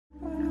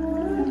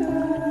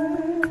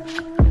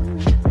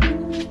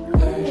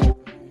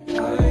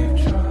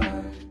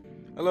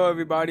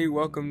everybody,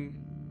 welcome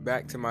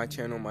back to my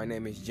channel. My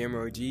name is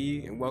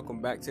JAMMEROG and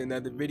welcome back to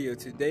another video.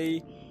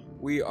 Today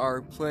we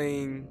are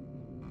playing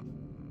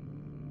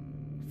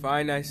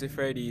Five Nights at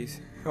Freddy's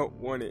Help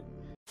Wanted.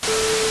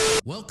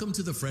 Welcome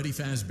to the Freddy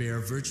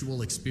Fazbear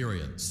virtual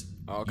experience.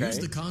 Okay. Use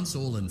the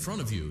console in front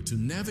of you to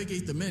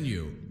navigate the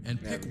menu and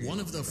pick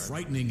one of the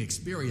frightening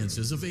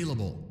experiences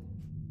available.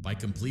 By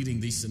completing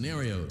these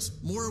scenarios,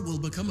 more will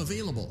become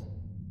available.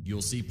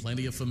 You'll see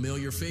plenty of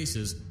familiar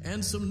faces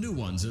and some new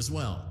ones as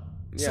well.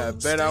 Yeah, I so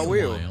bet I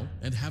will. Stay a while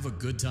and have a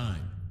good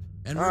time.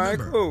 And Alright,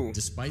 remember, cool.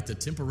 Despite the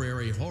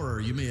temporary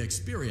horror you may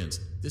experience,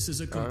 this is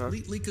a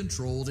completely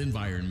controlled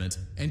environment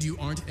and you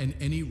aren't in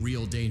any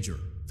real danger.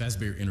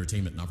 Fazbear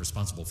Entertainment not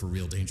responsible for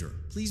real danger.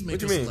 Please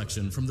make a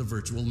selection from the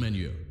virtual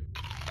menu.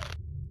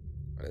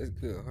 That's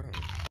good. Hold on.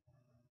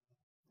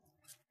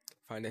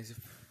 Five Nights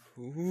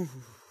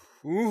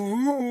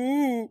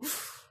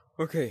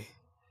Okay.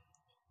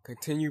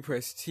 Continue,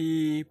 press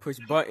T, push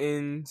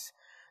buttons,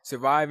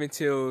 survive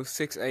until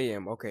 6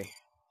 a.m. Okay.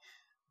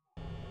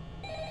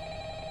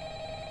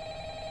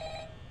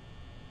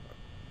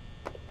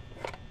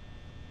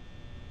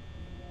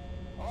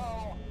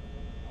 Hello?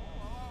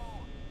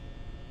 Hello?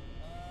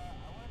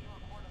 I wanted to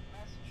record a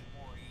message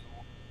for you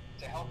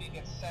to help you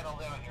get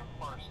settled in on your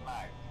first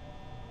night.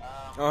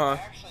 I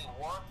actually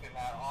worked in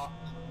that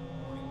office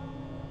for you,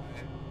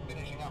 and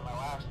finishing up my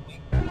last week,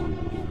 as a matter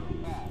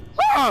of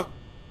fact.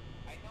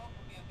 I know it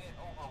can be a bit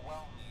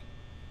overwhelming,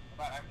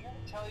 but I'm here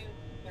to tell you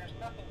there's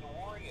nothing to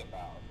worry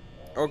about.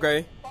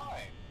 Okay.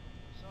 Fine.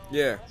 So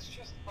Yeah. let's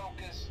just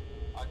focus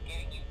on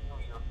getting you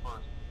through your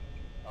first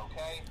week,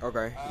 okay?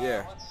 Okay,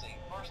 yeah. Let's see.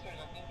 First, there's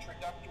an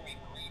introductory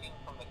greeting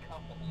from the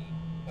company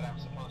that I'm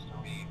supposed to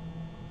read.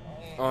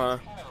 It's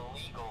kind of a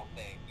legal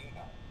thing, you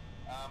know.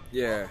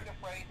 Yeah. Welcome to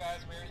Freddy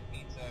Fazbear's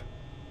Pizza,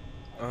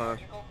 a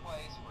magical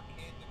place for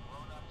kids and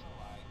grown-ups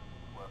alike,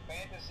 where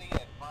fantasy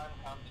and fun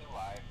come to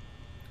life.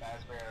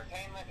 Fazbear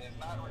Entertainment is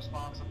not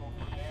responsible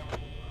for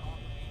damage to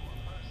property or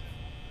person.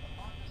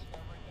 Upon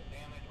discovering the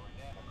damage or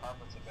death, the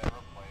carpets have been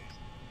replaced.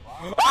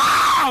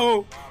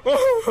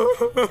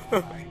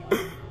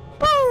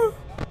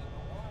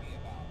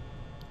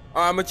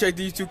 I'm gonna check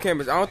these two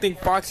cameras. I don't think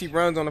Foxy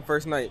runs on the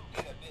first night.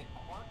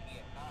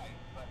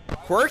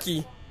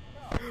 Quirky?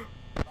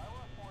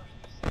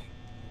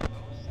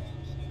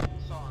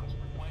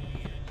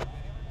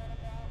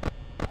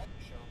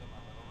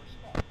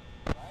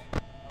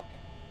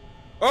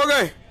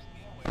 Okay.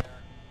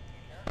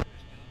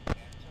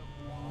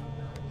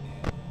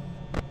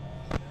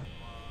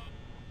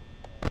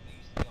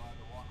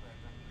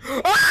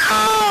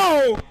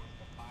 Oh!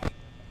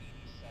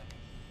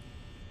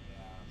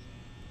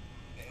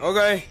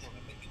 Okay.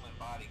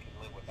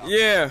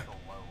 Yeah.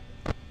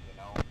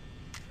 Now,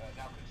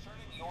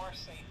 concerning your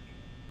safety,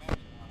 imagine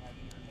how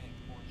having your head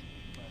forcibly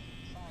pressed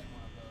inside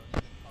one of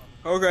those can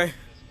cause Okay.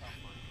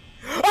 discomfort.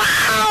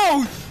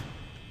 Ow!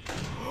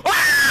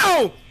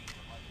 Ow!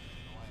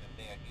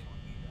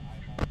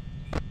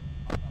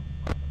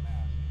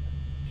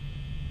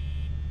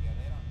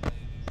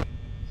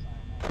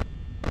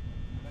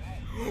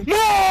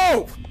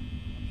 No!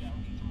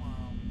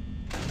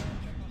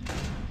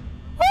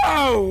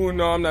 Oh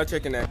no, I'm not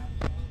checking that.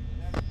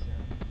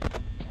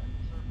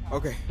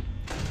 Okay.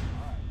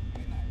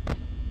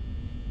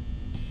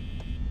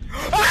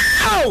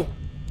 Ow!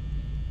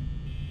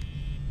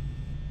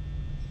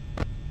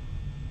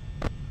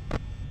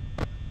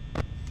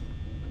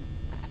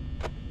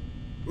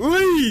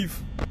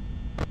 Leave!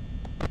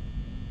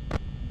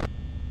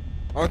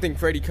 I don't think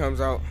Freddy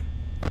comes out.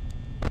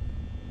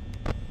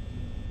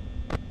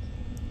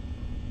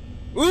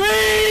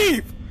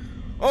 Leave!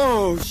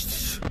 Oh,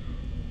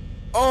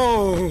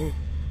 oh.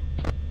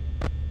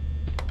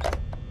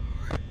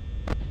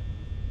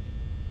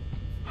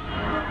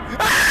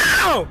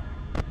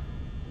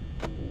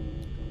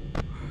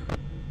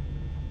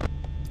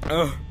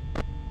 Ow!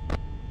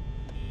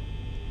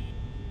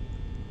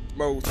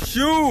 Bro,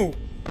 shoot!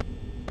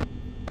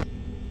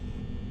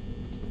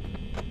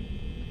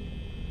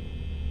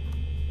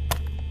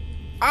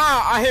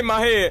 Ah, I hit my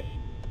head.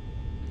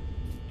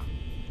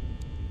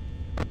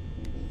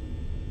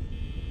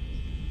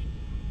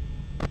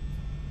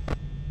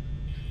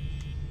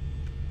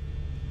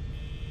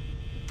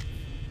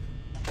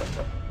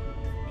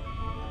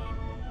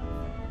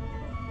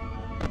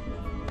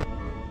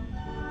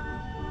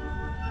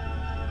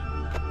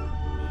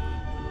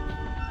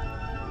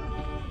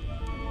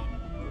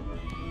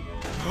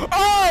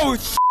 Oh,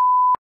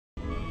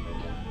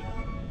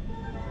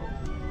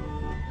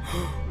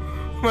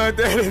 my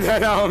daddy,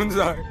 that I'm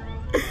sorry.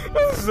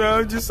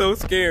 I'm just so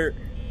scared.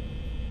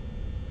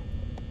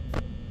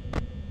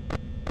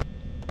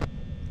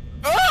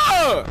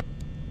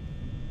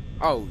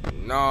 Oh,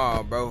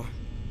 nah, bro.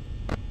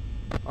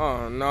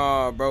 Oh,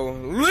 nah, bro.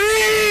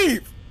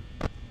 Leave!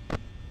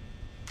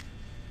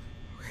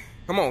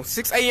 Come on,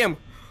 6 a.m.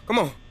 Come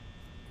on.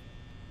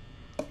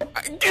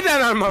 Get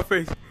that out of my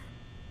face.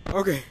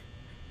 Okay.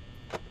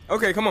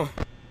 Okay, come on.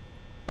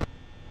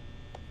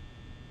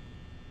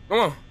 Come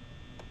on.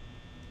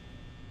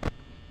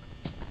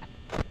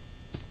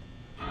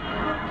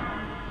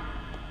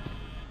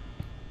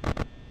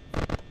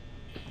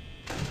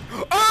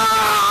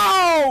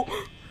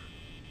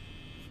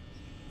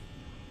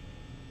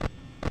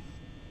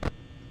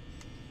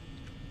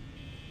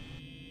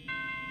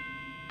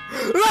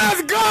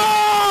 Let's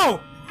go!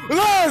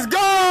 Let's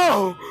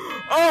go!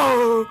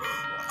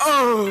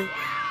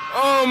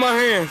 Oh, my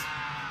hands.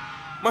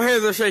 My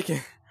hands are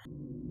shaking.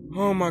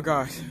 Oh my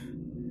gosh.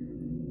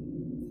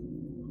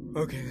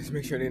 Okay, let's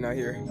make sure they're not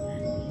here.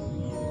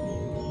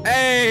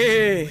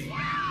 Hey!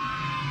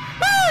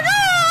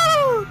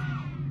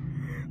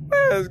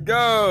 Let's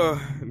go!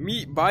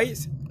 Meat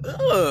bites?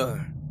 Ugh.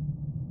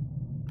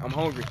 I'm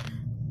hungry.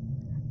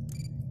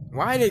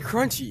 Why are they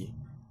crunchy?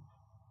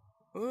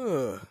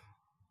 Ugh.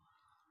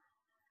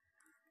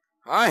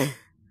 Alright.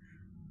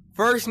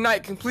 First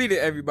night completed,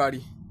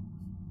 everybody.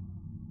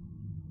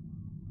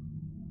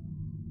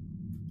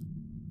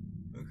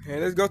 Okay,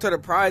 let's go to the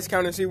prize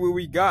counter and see what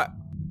we got.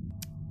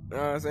 You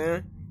know what I'm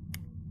saying?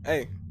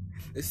 Hey,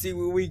 let's see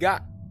what we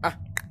got.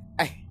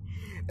 Hey,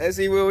 let's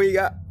see what we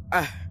got.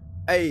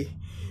 Hey,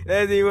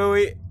 let's see what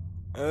we.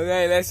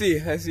 Okay, let's see.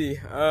 Let's see.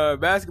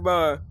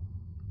 Basketball.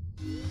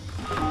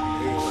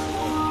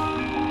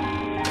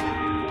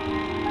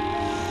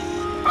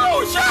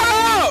 Oh, shut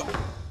up!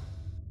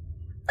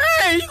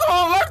 Hey, you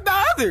gonna unlock the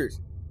others?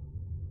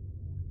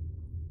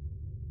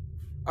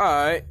 All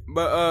right,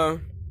 but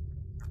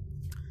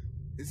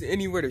is there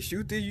anywhere to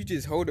shoot this? You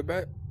just hold it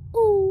back.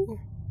 Ooh.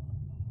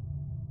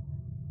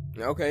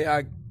 Okay,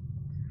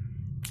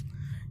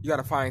 you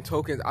gotta find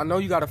tokens. I know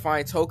you gotta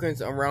find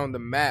tokens around the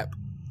map.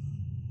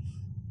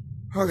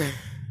 Okay.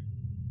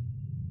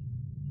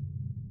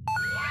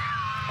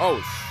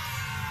 Oh,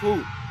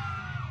 shoot.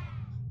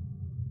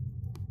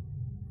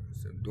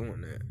 Stop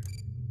doing that.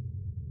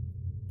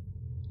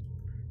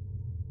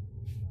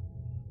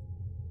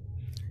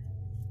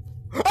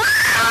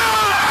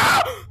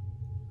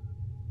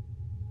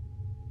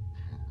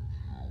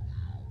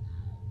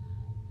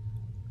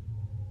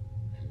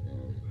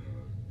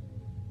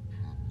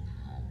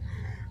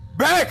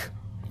 Back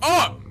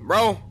up,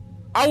 bro.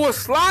 I will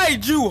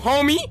slide you,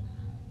 homie.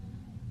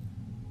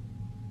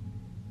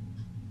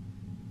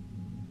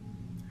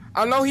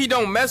 I know he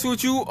don't mess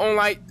with you on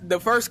like the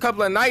first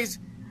couple of nights,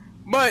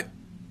 but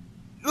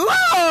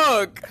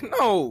look,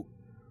 no.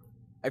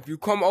 If you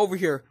come over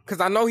here, because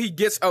I know he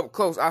gets up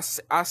close.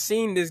 I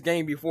seen this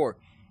game before.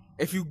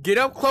 If you get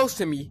up close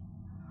to me,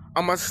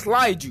 I'm going to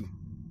slide you.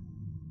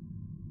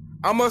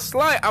 I'm going to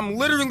slide. I'm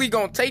literally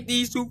going to take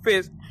these two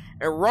fists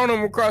and run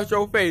them across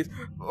your face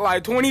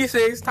like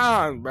 26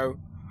 times, bro.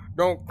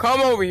 Don't come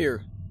over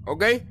here,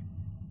 okay?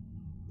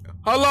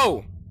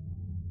 Hello.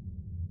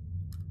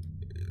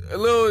 A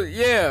little,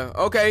 yeah,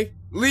 okay.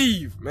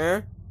 Leave,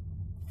 man.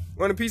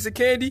 Want a piece of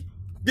candy?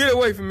 Get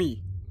away from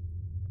me.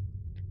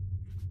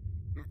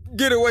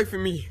 Get away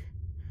from me.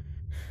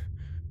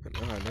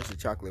 That's a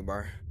chocolate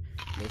bar.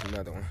 There's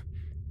another one.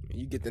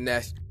 You get the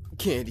nasty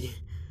candy.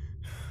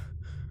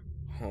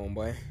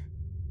 Homeboy.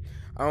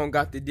 I don't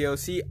got the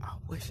DLC. I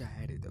wish I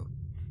had it though.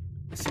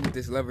 Let's see what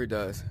this lever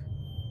does.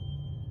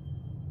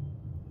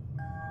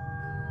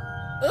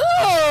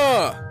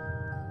 Ugh!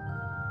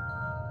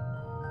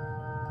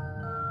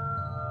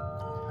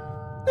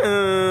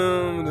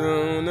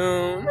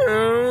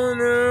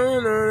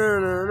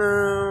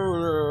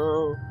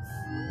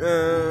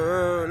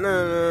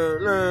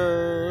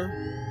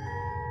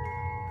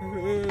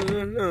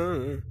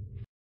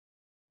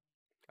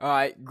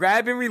 Alright,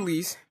 grab and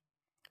release,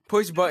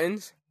 push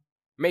buttons,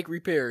 make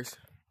repairs.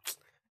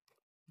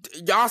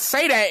 Y'all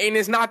say that and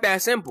it's not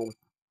that simple.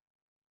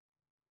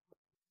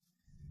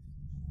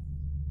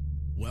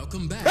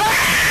 Welcome back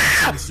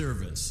to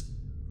service.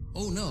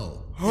 Oh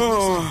no, it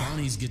looks like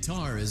Bonnie's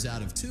guitar is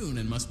out of tune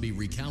and must be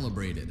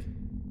recalibrated.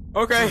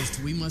 Okay.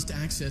 First, we must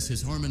access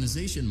his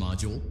harmonization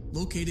module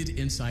located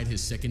inside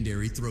his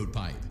secondary throat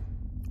pipe.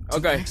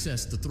 To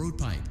access the throat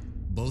pipe,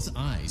 both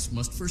eyes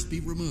must first be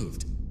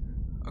removed.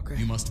 Okay.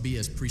 You must be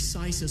as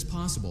precise as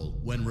possible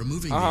when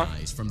removing the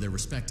eyes from their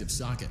respective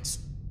sockets.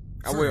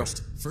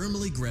 First,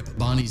 firmly grip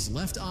Bonnie's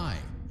left eye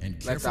and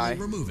carefully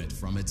remove it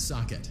from its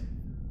socket.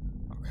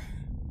 Okay.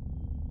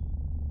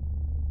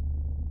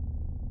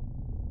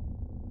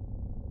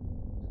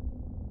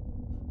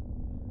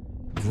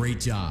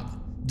 Great job.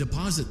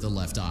 Deposit the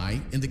left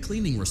eye in the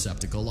cleaning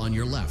receptacle on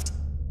your left.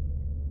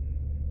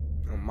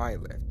 On my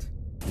left.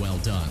 Well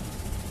done.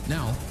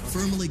 Now,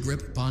 firmly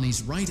grip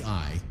Bonnie's right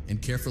eye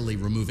and carefully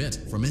remove it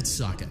from its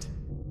socket.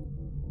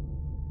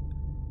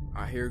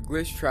 I hear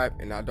glitch trap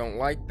and I don't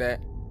like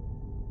that.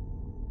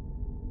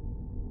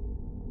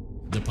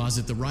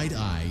 Deposit the right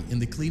eye in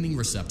the cleaning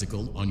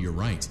receptacle on your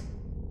right.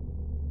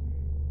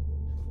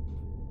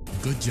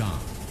 Good job.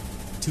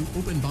 To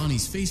open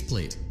Bonnie's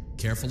faceplate,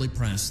 carefully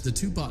press the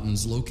two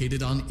buttons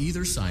located on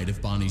either side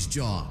of Bonnie's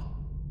jaw.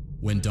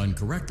 When done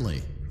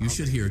correctly, you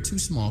should hear two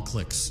small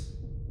clicks.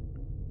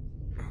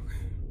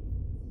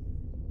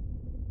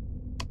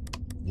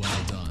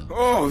 Well done.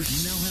 Oh,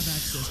 you now have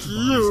access to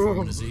Bonnie's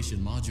harmonization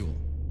module.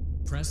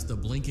 Press the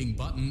blinking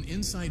button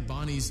inside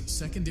Bonnie's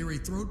secondary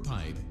throat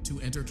pipe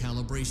to enter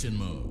calibration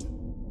mode.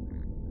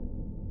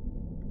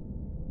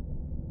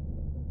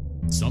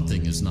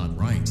 Something is not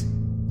right.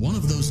 One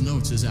of those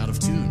notes is out of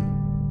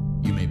tune.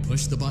 You may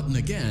push the button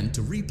again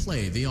to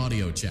replay the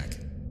audio check.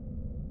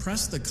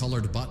 press the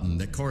colored button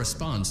that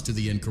corresponds to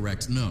the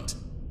incorrect note.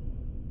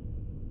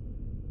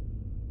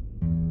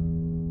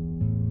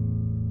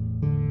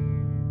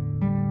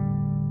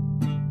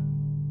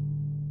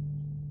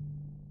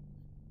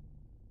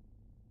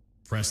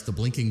 Press the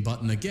blinking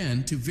button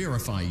again to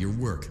verify your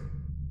work.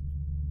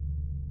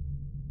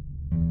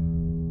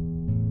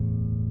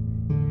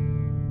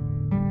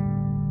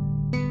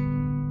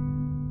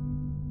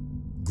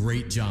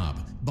 Great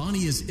job!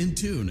 Bonnie is in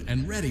tune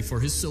and ready for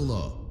his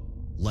solo.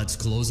 Let's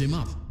close him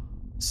up.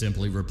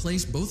 Simply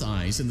replace both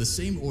eyes in the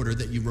same order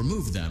that you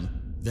removed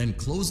them, then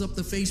close up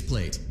the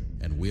faceplate,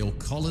 and we'll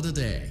call it a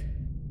day.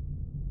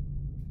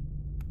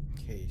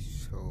 Okay,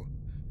 so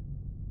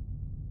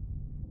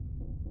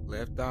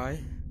left eye.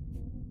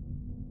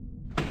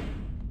 And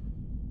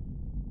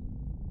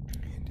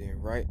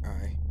then right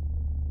eye.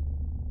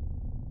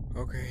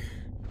 Okay.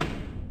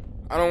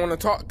 I don't want to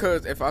talk,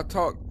 cause if I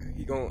talk,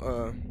 he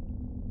gonna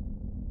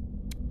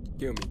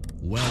kill me.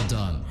 Well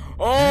done.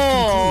 Oh!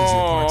 That concludes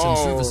your parts and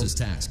services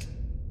task.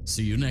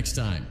 See you next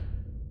time.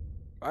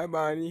 Bye,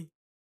 Bonnie.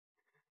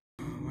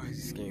 Why is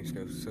this game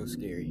so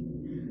scary?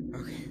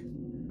 Okay.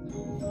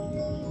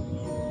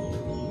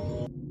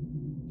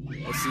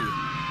 Let's see.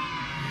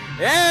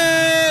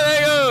 Yeah,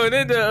 there you go.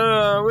 Then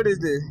the what is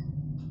this?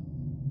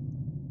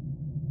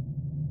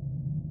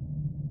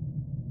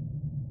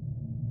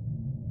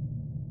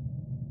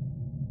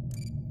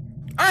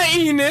 I ain't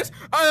eating this.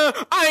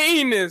 I ain't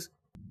eating this.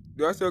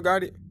 Do I still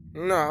got it?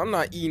 No, I'm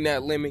not eating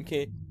that lemon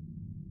cake.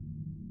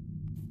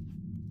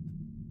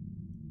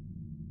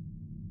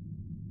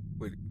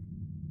 Wait.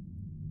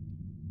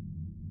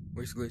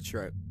 Where's Glitch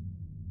Trap?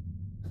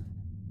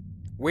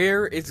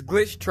 Where is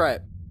Glitch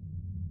Trap?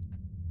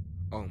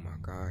 Oh my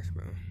gosh,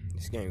 man.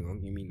 This game gonna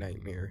give me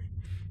nightmare.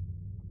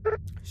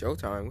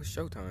 Showtime? What's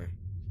Showtime?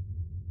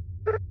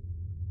 Oh,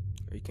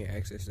 you can't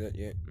access that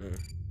yet? No.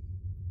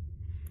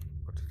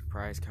 Go to the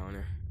prize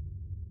counter.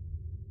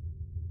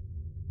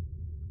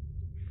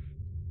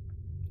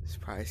 This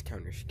prize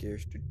counter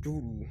scares the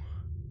doodle.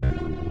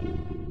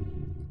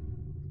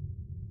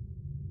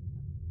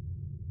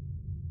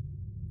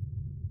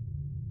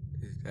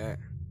 Is that?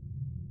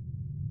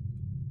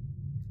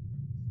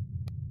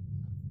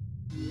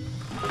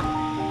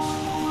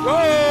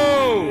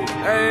 Whoa!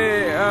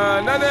 Hey,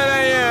 nothing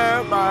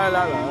here. Bye,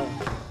 la la.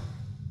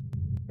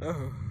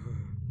 Oh.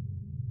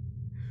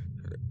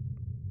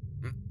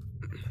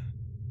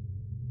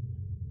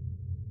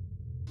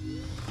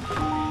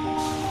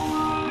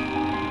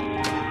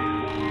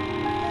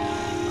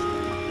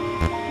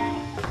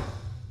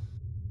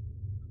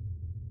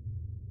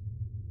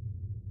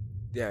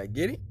 Did I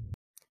get it?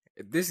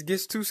 If this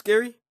gets too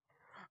scary,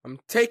 I'm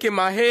taking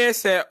my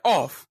headset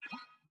off.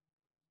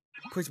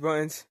 Push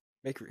buttons.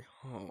 Make it.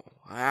 Oh,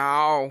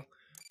 ow.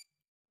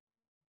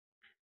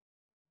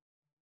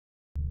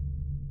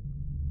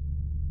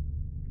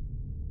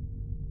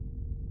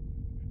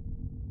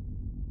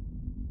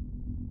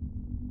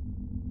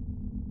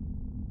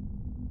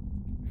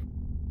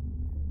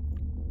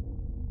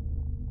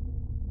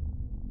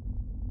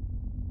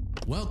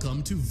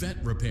 Welcome to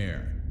Vet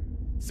Repair.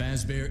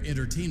 Fazbear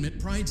Entertainment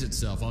prides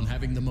itself on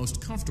having the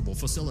most comfortable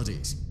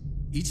facilities.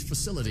 Each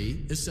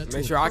facility is set to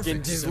make sure I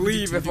can just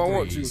leave if I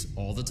want to.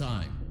 All the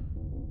time.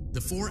 The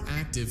 4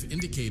 active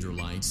indicator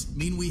lights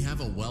mean we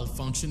have a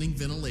well-functioning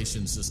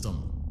ventilation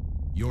system.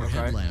 Your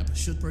headlamp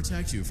should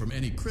protect you from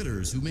any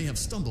critters who may have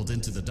stumbled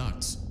into the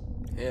ducts.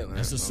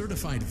 As a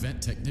certified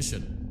vet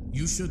technician,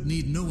 you should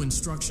need no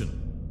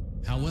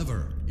instruction.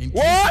 However, in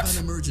case of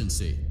an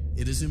emergency,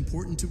 it is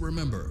important to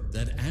remember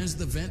that as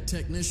the vet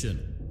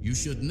technician, you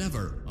should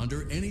never,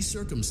 under any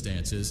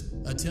circumstances,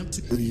 attempt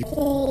to...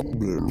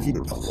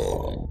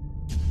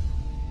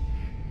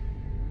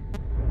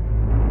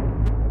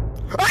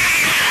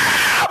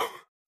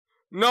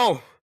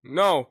 No,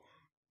 no,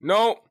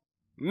 no,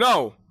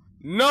 no,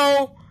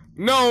 no,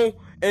 no,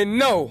 and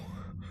no,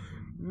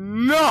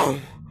 no.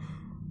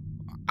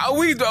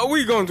 We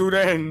gonna do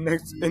that in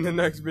the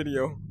next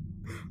video.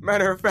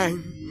 Matter of fact,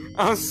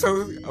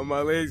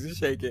 my legs are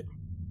shaking.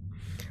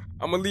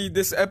 I'm gonna leave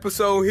this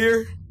episode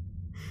here.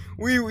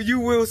 You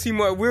will see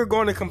more. We're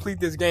going to complete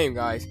this game,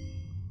 guys.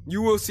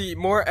 You will see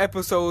more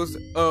episodes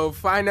of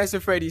Five Nights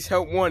at Freddy's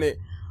Help Wanted.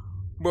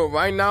 But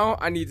right now,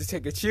 I need to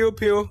take a chill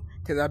pill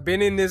because I've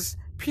been in this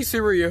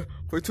pizzeria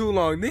for too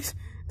long. This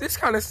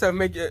kind of stuff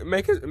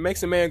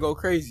makes a man go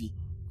crazy.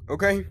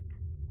 Okay?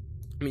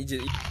 Let me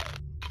just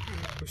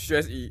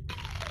stress eat.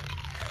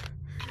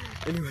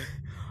 Anyway,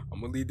 I'm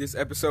gonna leave this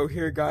episode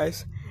here,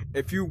 guys.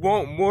 If you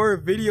want more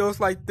videos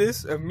like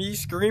this of me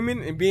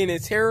screaming and being in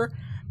terror,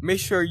 make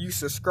sure you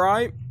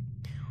subscribe.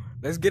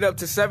 Let's get up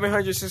to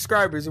 700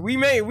 subscribers. We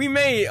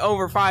made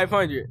over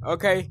 500.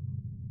 Okay,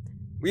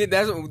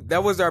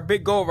 that was our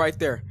big goal right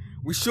there.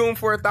 We're shooting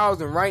for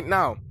 1,000 right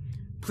now.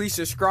 Please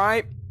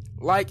subscribe,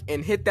 like,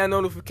 and hit that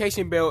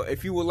notification bell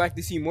if you would like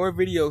to see more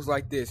videos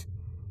like this.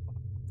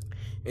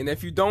 And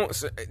if you don't,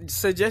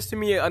 suggest to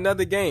me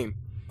another game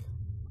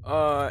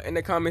in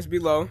the comments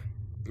below.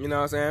 You know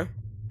what I'm saying?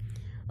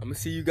 I'm gonna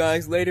see you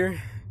guys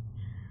later.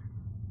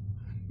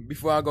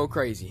 before I go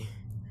crazy.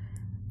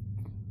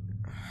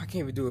 I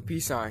can't even do a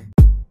peace sign.